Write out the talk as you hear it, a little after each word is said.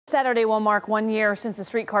Saturday will mark 1 year since the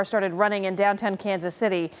streetcar started running in downtown Kansas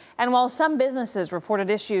City. And while some businesses reported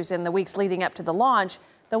issues in the weeks leading up to the launch,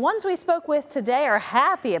 the ones we spoke with today are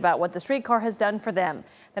happy about what the streetcar has done for them.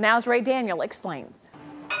 The Now's Ray Daniel explains.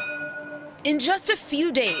 In just a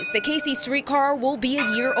few days, the KC Streetcar will be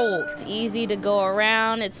a year old. It's easy to go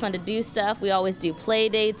around. It's fun to do stuff. We always do play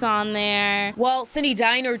dates on there. While Cindy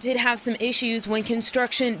Diner did have some issues when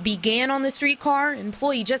construction began on the streetcar,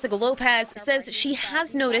 employee Jessica Lopez says she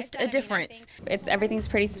has noticed a difference. Everything's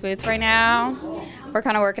pretty smooth right now. We're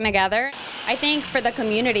kind of working together. I think for the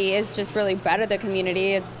community, it's just really better the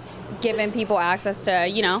community. It's giving people access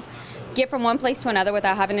to, get from one place to another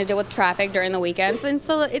without having to deal with traffic during the weekends, and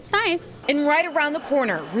so it's nice. And right around the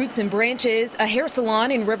corner, Roots and Branches, a hair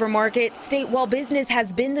salon in River Market, state while business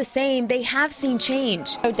has been the same, they have seen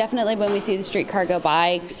change. Oh, definitely when we see the streetcar go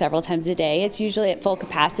by several times a day, it's usually at full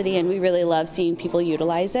capacity, and we really love seeing people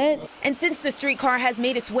utilize it. And since the streetcar has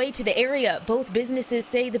made its way to the area, both businesses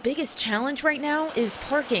say the biggest challenge right now is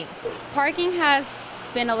parking. Parking has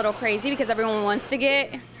been a little crazy because everyone wants to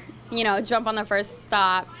get jump on the first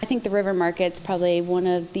stop. I think the River Market's probably one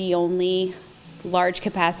of the only large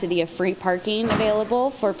capacity of free parking available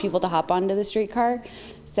for people to hop onto the streetcar.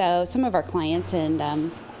 So some of our clients and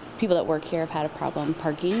people that work here have had a problem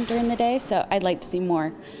parking during the day, so I'd like to see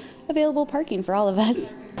more available parking for all of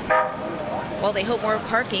us. While they hope more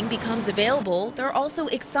parking becomes available, they're also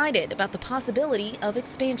excited about the possibility of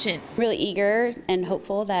expansion. Really eager and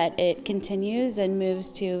hopeful that it continues and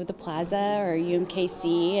moves to the Plaza or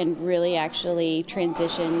UMKC and really actually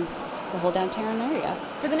transitions the whole downtown area.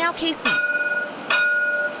 For the Now KC,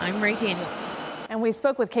 I'm Ray Daniel. And we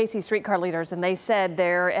spoke with KC Streetcar leaders, and they said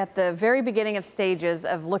they're at the very beginning of stages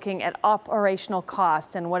of looking at operational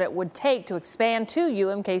costs and what it would take to expand to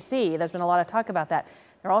UMKC. There's been a lot of talk about that.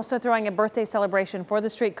 They're also throwing a birthday celebration for the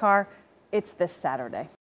streetcar. It's this Saturday.